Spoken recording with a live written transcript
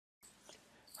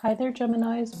Hi there,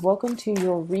 Geminis. Welcome to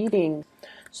your reading.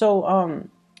 So,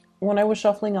 when I was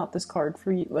shuffling out this card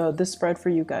for you, this spread for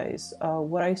you guys,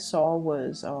 what I saw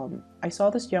was I saw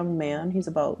this young man. He's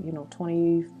about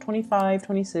 20, 25,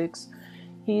 26.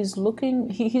 He's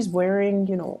looking. He's wearing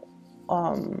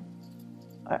um,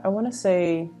 I want to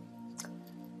say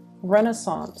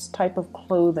Renaissance type of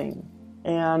clothing,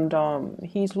 and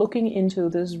he's looking into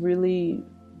this really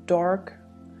dark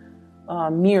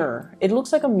mirror. It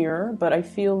looks like a mirror, but I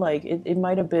feel like it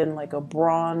might have been like a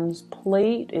bronze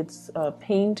plate. It's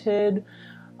painted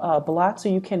black, so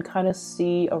you can kind of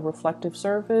see a reflective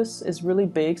surface. It's really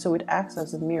big, so it acts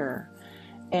as a mirror.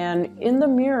 And in the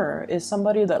mirror is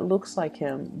somebody that looks like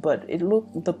him, but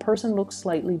the person looks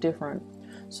slightly different.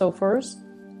 So first,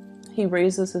 he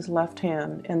raises his left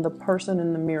hand, and the person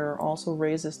in the mirror also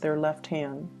raises their left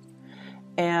hand.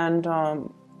 And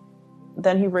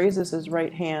then he raises his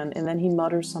right hand, and then he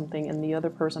mutters something, and the other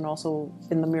person also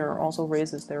in the mirror also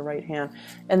raises their right hand.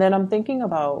 And then I'm thinking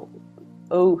about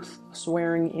oath,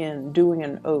 swearing in, doing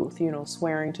an oath,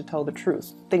 swearing to tell the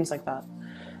truth, things like that.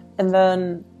 And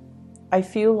then I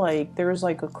feel like there's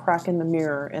like a crack in the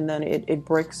mirror, and then it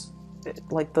breaks,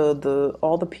 like the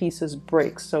all the pieces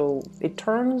break, so it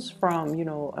turns from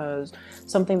as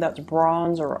something that's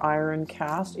bronze or iron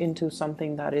cast into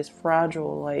something that is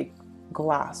fragile, like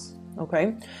glass.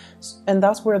 Okay, and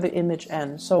that's where the image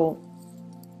ends. So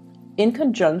in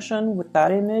conjunction with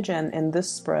that image and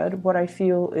this spread, what I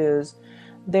feel is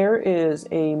there is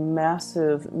a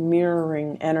massive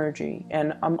mirroring energy,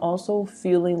 and I'm also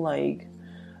feeling like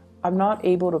I'm not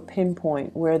able to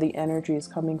pinpoint where the energy is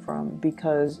coming from,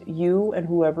 because you and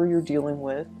whoever you're dealing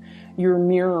with, you're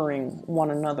mirroring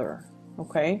one another.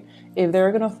 Okay, if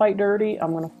they're gonna fight dirty,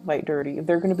 I'm gonna fight dirty. If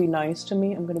they're gonna be nice to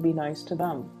me, I'm gonna be nice to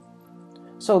them.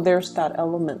 So there's that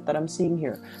element that I'm seeing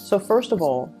here. So first of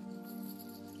all,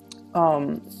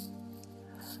 um,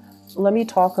 let me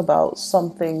talk about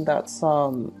something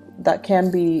that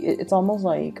can be. It's almost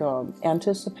like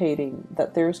anticipating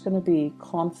that there's going to be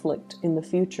conflict in the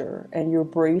future, and you're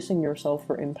bracing yourself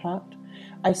for impact.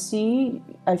 I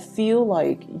feel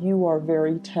like you are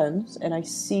very tense, and I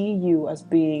see you as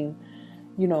being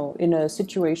in a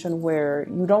situation where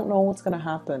you don't know what's going to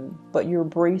happen, but you're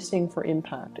bracing for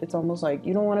impact. It's almost like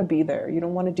you don't want to be there. You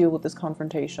don't want to deal with this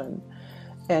confrontation.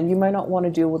 And you might not want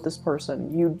to deal with this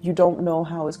person. You don't know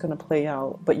how it's going to play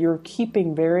out, but you're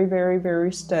keeping very, very,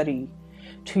 very steady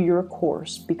to your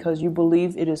course because you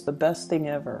believe it is the best thing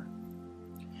ever.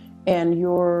 And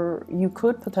you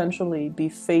could potentially be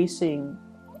facing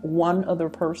one other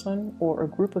person or a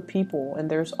group of people,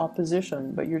 and there's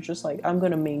opposition, but you're just like, I'm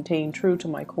going to maintain true to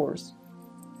my course.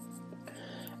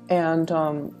 And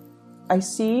I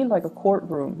see like a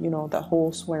courtroom, that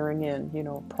whole swearing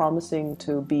in, promising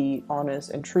to be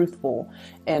honest and truthful,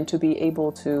 and to be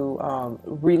able to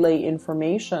relay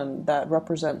information that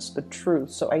represents the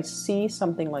truth. So I see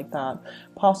something like that,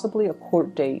 possibly a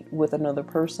court date with another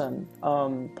person,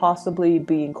 possibly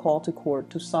being called to court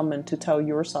to summon to tell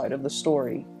your side of the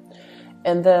story.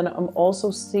 And then I'm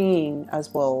also seeing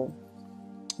as well,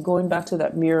 going back to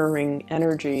that mirroring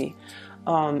energy,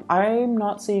 I'm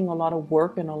not seeing a lot of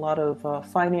work and a lot of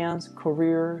finance,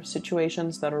 career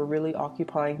situations that are really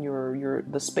occupying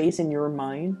the space in your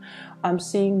mind. I'm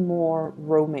seeing more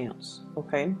romance,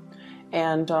 okay?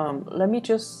 And let me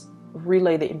just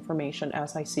relay the information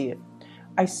as I see it.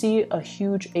 I see a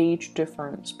huge age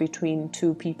difference between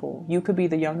two people. You could be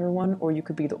the younger one or you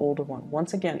could be the older one.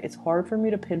 Once again, it's hard for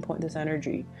me to pinpoint this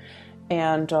energy.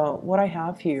 And what I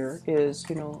have here is,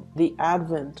 the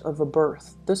advent of a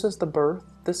birth. This is the birth.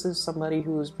 This is somebody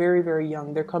who is very, very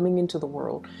young. They're coming into the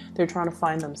world. They're trying to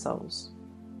find themselves.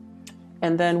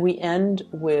 And then we end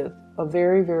with a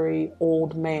very, very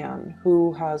old man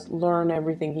who has learned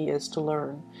everything he is to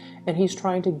learn. And he's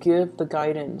trying to give the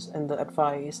guidance and the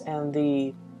advice and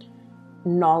the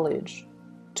knowledge,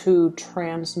 to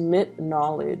transmit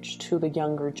knowledge to the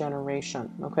younger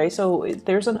generation. Okay, so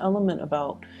there's an element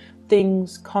about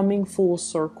things coming full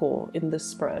circle in this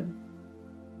spread.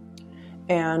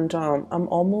 And I'm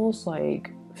almost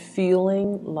like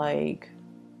feeling like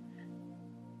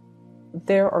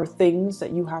there are things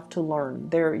that you have to learn.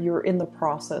 You're in the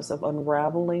process of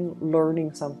unraveling,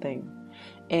 learning something.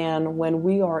 And when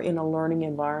we are in a learning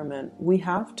environment, we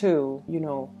have to,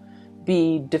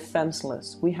 be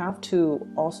defenseless. We have to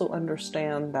also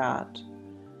understand that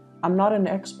I'm not an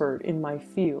expert in my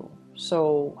field.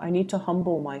 So I need to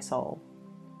humble myself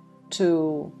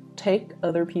to take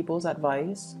other people's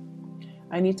advice.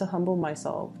 I need to humble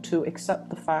myself to accept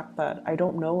the fact that I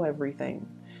don't know everything,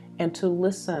 and to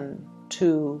listen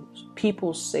to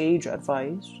people's sage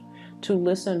advice, to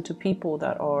listen to people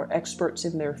that are experts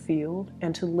in their field,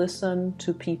 and to listen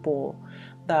to people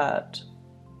that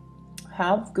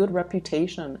have good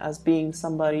reputation as being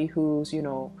somebody who's,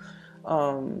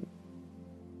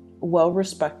 well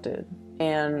respected,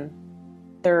 and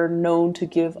they're known to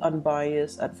give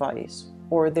unbiased advice,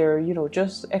 or they're,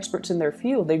 just experts in their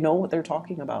field. They know what they're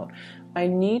talking about. I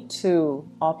need to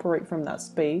operate from that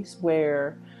space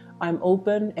where I'm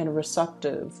open and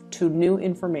receptive to new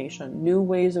information, new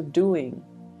ways of doing.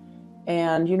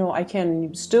 And, I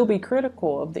can still be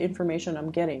critical of the information I'm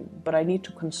getting, but I need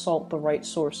to consult the right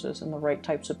sources and the right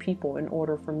types of people in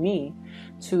order for me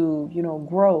to,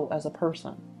 grow as a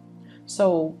person.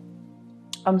 So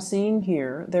I'm seeing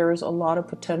here there is a lot of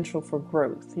potential for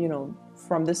growth,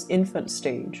 from this infant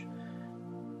stage.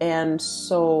 And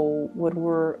so when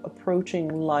we're approaching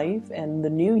life and the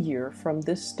new year from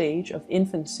this stage of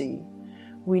infancy,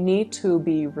 we need to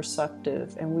be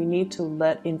receptive, and we need to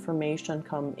let information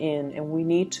come in, and we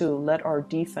need to let our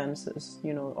defenses,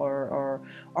 our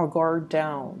guard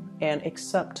down, and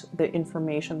accept the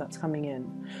information that's coming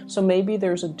in. So maybe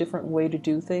there's a different way to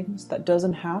do things that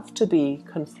doesn't have to be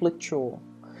conflictual.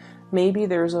 Maybe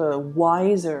there's a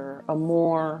wiser, a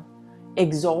more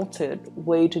exalted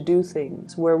way to do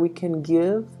things, where we can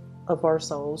give of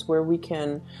ourselves, where we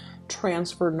can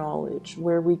transfer knowledge,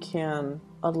 where we can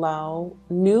allow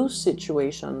new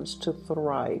situations to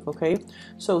thrive. Okay,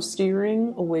 so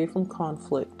steering away from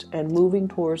conflict and moving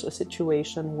towards a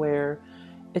situation where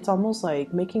it's almost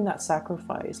like making that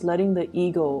sacrifice, letting the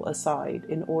ego aside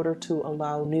in order to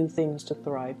allow new things to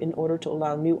thrive, in order to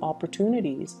allow new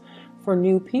opportunities for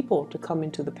new people to come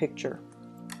into the picture.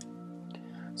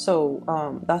 So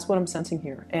that's what I'm sensing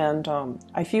here. And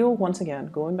I feel, once again,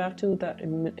 going back to that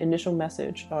initial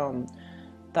message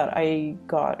that I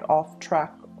got off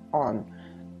track on,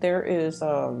 there is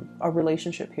a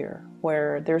relationship here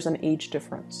where there's an age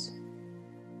difference.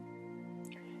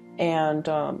 And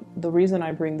the reason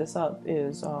I bring this up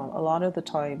is a lot of the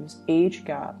times age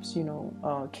gaps,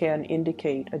 can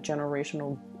indicate a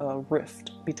generational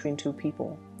rift between two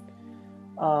people.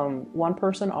 One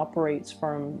person operates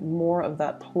from more of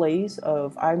that place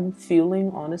of, I'm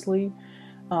feeling, honestly,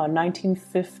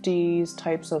 1950s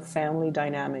types of family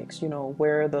dynamics,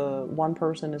 where the one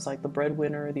person is like the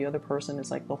breadwinner, the other person is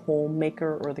like the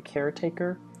homemaker or the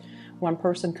caretaker. One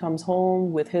person comes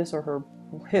home with his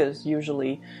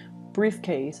usually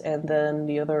briefcase, and then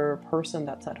the other person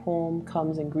that's at home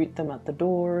comes and greet them at the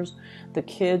doors. The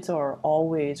kids are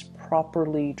always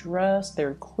properly dressed,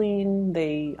 they're clean,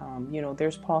 they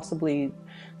there's possibly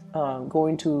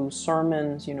going to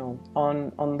sermons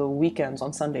on the weekends,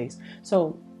 on Sundays.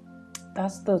 So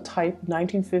that's the type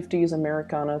 1950s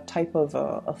Americana type of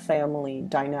a family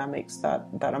dynamics that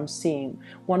I'm seeing.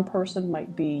 One person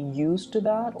might be used to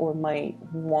that or might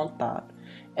want that.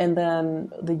 And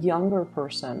then the younger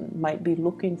person might be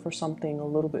looking for something a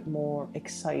little bit more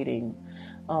exciting.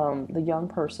 The young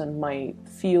person might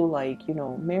feel like,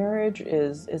 marriage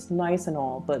is nice and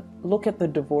all, but look at the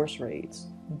divorce rates.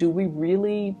 Do we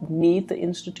really need the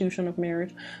institution of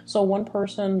marriage? So one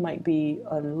person might be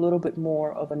a little bit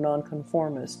more of a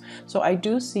nonconformist. So I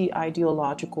do see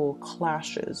ideological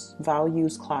clashes,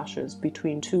 values clashes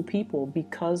between two people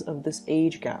because of this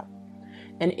age gap.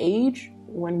 And age,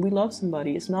 when we love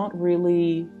somebody, is not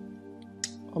really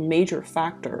a major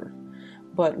factor.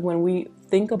 But when we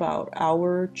think about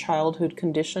our childhood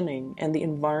conditioning and the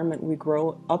environment we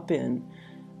grow up in,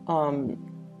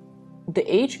 the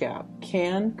age gap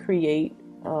can create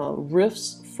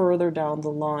rifts further down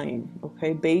the line,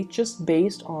 okay? Just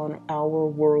based on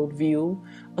our worldview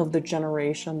of the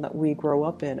generation that we grow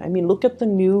up in. I mean, look at the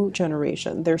new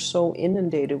generation. They're so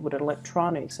inundated with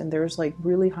electronics, and there's like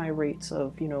really high rates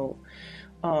of,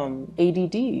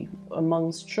 ADD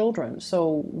amongst children.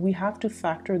 So we have to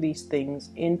factor these things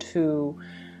into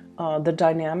the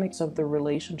dynamics of the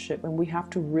relationship, and we have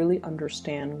to really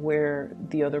understand where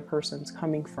the other person's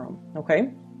coming from,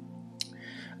 okay?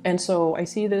 And so I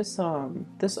see this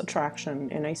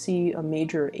attraction, and I see a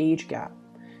major age gap.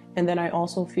 And then I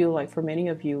also feel like for many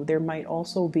of you, there might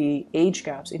also be age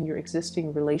gaps in your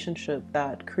existing relationship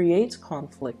that creates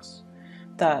conflicts,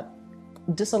 that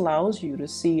disallows you to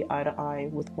see eye to eye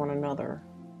with one another.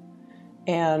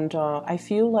 And I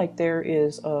feel like there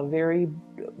is a very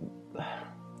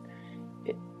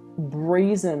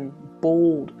brazen,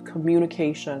 bold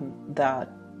communication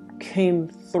that came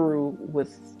through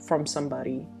from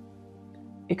somebody.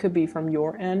 It could be from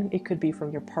your end, it could be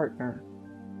from your partner.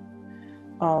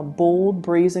 Bold,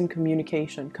 brazen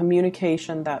communication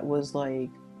that was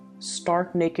like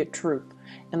stark, naked truth.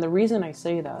 And the reason I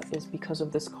say that is because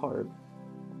of this card.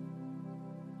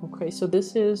 Okay, so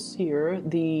this is here,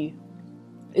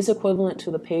 is equivalent to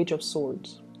the Page of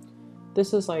Swords.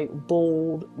 This is like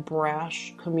bold,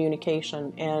 brash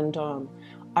communication, and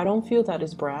I don't feel that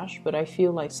is brash, but I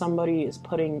feel like somebody is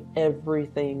putting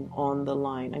everything on the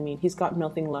line. I mean, he's got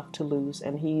nothing left to lose,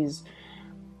 and he's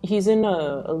in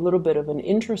a little bit of an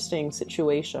interesting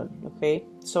situation. Okay,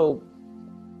 so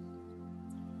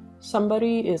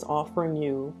somebody is offering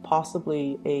you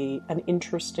possibly an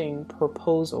interesting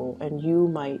proposal, and you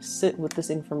might sit with this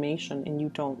information and you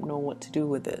don't know what to do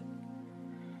with it.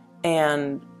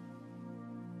 And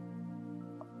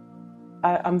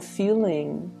I'm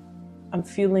feeling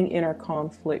inner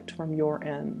conflict from your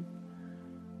end.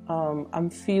 I'm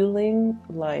feeling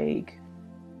like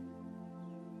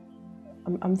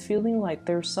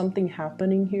there's something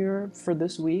happening here for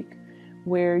this week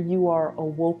where you are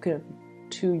awoken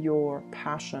to your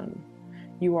passion.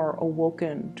 You are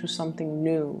awoken to something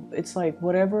new. It's like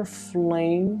whatever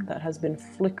flame that has been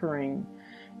flickering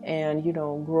and,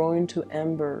 growing to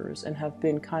embers and have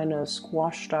been kind of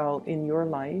squashed out in your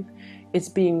life, it's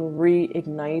being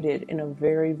reignited in a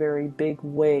very, very big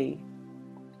way.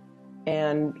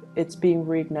 And it's being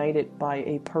reignited by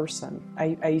a person.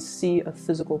 I see a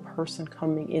physical person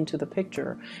coming into the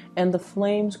picture. And the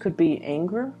flames could be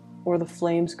anger, or the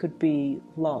flames could be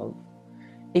love.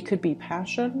 It could be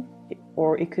passion,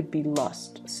 or it could be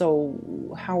lust. So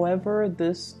however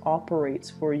this operates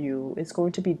for you is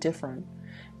going to be different.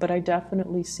 But I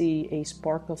definitely see a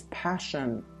spark of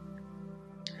passion,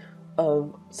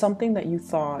 of something that you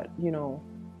thought,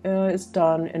 it's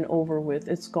done and over with,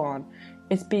 it's gone.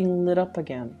 It's being lit up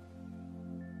again.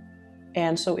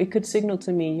 And so it could signal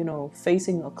to me,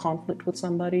 facing a conflict with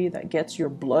somebody that gets your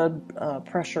blood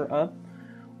pressure up,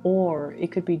 or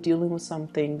it could be dealing with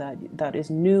something that is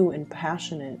new and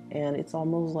passionate, and it's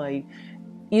almost like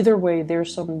either way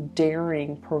there's some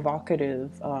daring,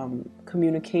 provocative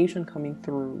communication coming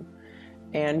through,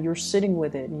 and you're sitting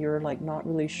with it and you're like not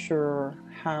really sure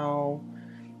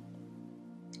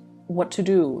what to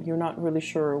do. You're not really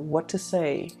sure what to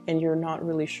say, and you're not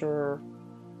really sure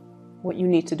what you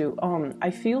need to do. I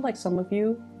feel like some of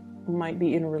you might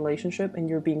be in a relationship and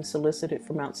you're being solicited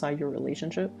from outside your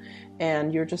relationship,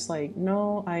 and you're just like,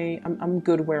 no, I'm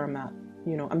good where I'm at.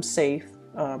 I'm safe.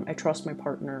 I trust my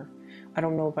partner. I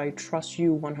don't know if I trust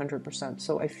you 100%.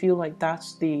 So I feel like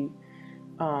that's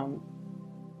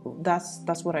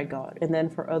what I got. And then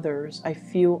for others, I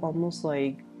feel almost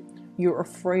like you're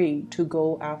afraid to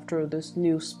go after this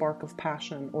new spark of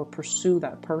passion or pursue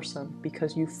that person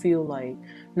because you feel like,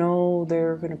 no,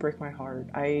 they're gonna break my heart.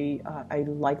 I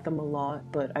like them a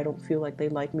lot, but I don't feel like they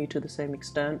like me to the same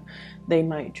extent. They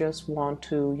might just want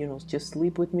to, just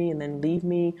sleep with me and then leave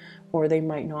me, or they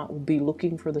might not be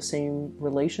looking for the same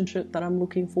relationship that I'm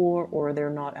looking for, or they're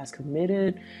not as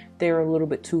committed. They're a little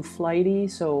bit too flighty,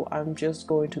 so I'm just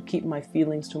going to keep my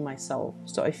feelings to myself.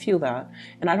 So I feel that,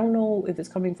 and I don't know if it's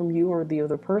coming from you or the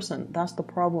other person. That's the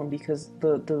problem, because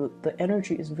the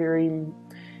energy is very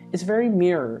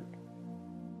mirrored.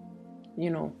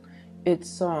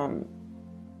 It's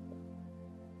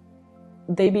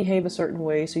they behave a certain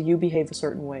way, so you behave a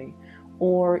certain way,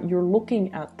 or you're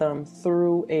looking at them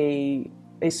through a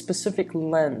specific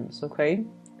lens. Okay,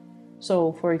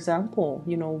 so for example,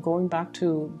 going back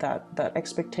to that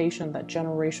expectation, that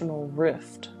generational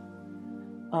rift,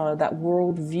 that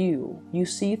world view, you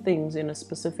see things in a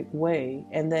specific way,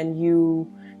 and then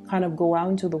you kind of go out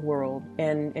into the world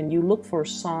and you look for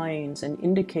signs and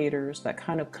indicators that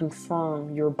kind of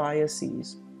confirm your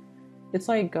biases. It's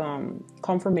like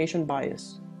confirmation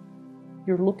bias.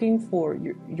 You're looking for,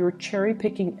 you're cherry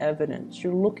picking evidence.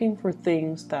 You're looking for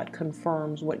things that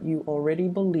confirms what you already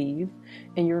believe,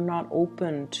 and you're not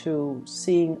open to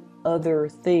seeing other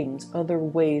things, other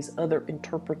ways, other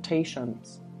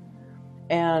interpretations.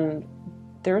 And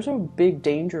there's a big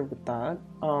danger with that.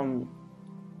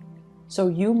 So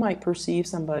you might perceive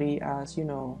somebody as,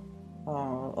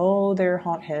 oh, they're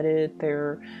hot-headed,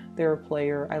 they're a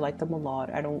player, I like them a lot,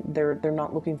 they're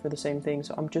not looking for the same thing,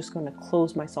 so I'm just going to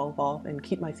close myself off and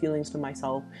keep my feelings to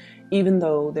myself, even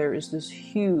though there is this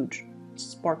huge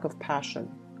spark of passion.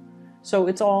 So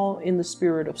it's all in the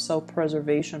spirit of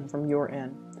self-preservation from your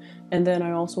end. And then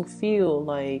I also feel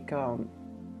like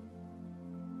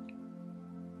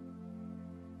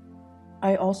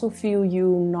I also feel you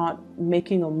not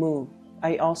making a move.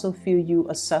 I also feel you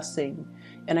assessing.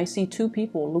 And I see two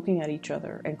people looking at each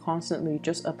other and constantly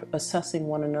just assessing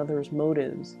one another's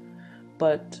motives.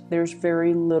 But there's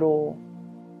very little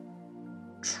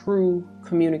true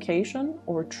communication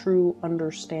or true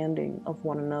understanding of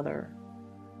one another.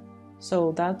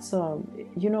 So that's,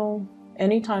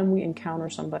 Anytime we encounter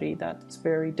somebody that's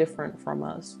very different from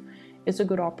us, it's a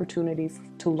good opportunity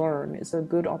to learn. It's a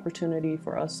good opportunity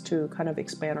for us to kind of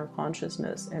expand our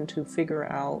consciousness and to figure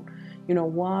out,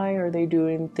 why are they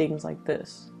doing things like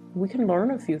this? We can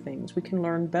learn a few things. We can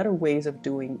learn better ways of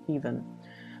doing even.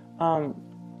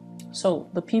 So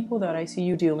the people that I see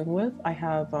you dealing with, I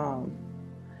have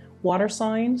water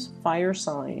signs, fire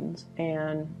signs,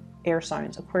 and air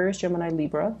signs. Aquarius, Gemini,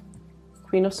 Libra,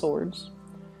 Queen of Swords,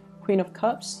 Queen of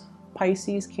Cups,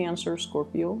 Pisces, Cancer,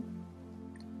 Scorpio,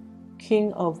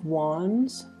 King of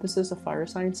Wands. This is a fire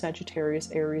sign,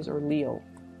 Sagittarius, Aries, or Leo.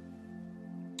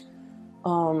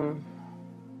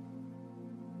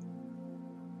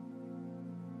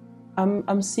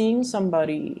 I'm seeing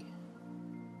somebody.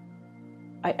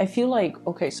 I feel like,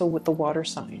 okay, so with the water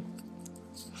sign,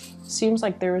 seems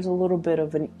like there is a little bit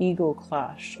of an ego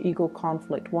clash, ego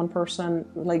conflict. One person,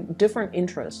 like different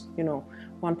interests,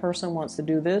 one person wants to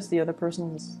do this, the other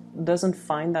person doesn't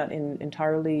find that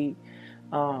entirely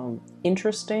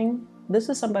interesting. This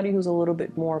is somebody who's a little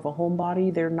bit more of a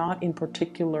homebody. They're not in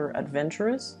particular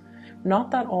adventurous.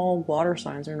 Not that all water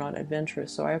signs are not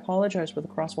adventurous, so I apologize for the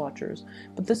cross watchers,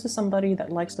 but this is somebody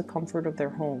that likes the comfort of their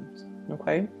homes,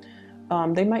 okay?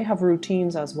 They might have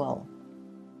routines as well.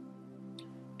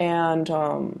 And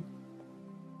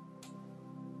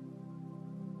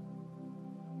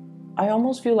I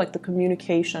almost feel like the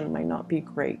communication might not be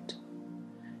great.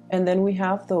 And then we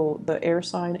have the air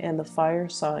sign and the fire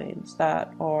signs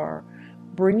that are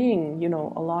bringing,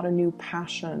 a lot of new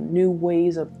passion, new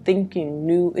ways of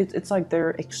thinking, it's like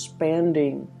they're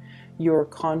expanding your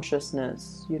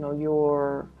consciousness,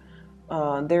 they're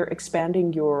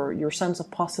expanding your sense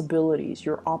of possibilities,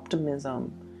 your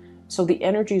optimism. So the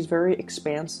energy is very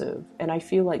expansive, and I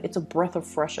feel like it's a breath of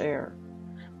fresh air.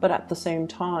 But at the same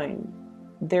time,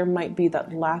 there might be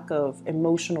that lack of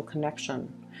emotional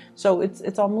connection. So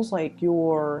it's almost like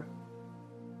you're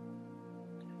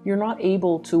not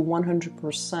able to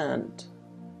 100%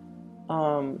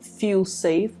 feel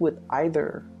safe with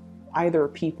either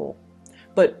people.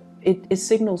 But it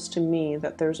signals to me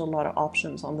that there's a lot of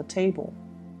options on the table.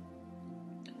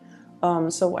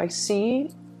 So I see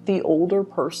the older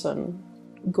person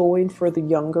going for the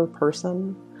younger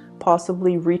person,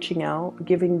 possibly reaching out,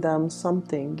 giving them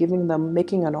something,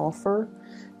 making an offer,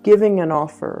 giving an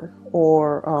offer,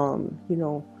 or,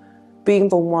 being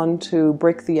the one to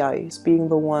break the ice, being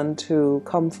the one to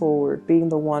come forward, being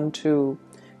the one to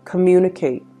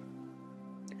communicate.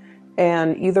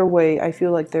 And either way, I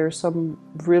feel like there's some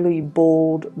really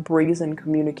bold, brazen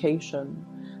communication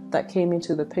that came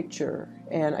into the picture.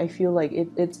 And I feel like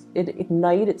it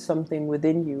ignited something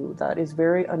within you that is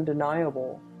very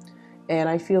undeniable. And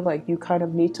I feel like you kind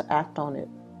of need to act on it,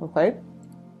 okay?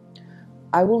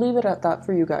 I will leave it at that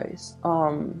for you guys.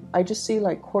 I just see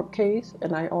like court case,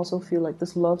 and I also feel like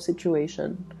this love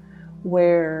situation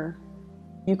where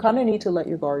you kind of need to let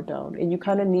your guard down, and you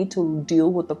kind of need to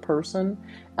deal with the person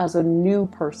as a new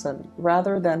person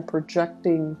rather than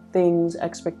projecting things,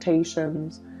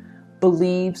 expectations,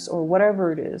 beliefs, or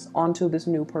whatever it is onto this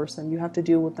new person. You have to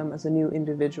deal with them as a new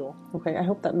individual. Okay, I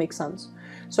hope that makes sense.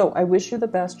 So I wish you the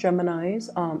best, Geminis.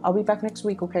 I'll be back next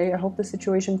week, okay? I hope the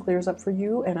situation clears up for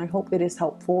you, and I hope it is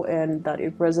helpful and that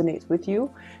it resonates with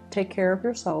you. Take care of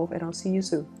yourself, and I'll see you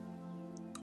soon.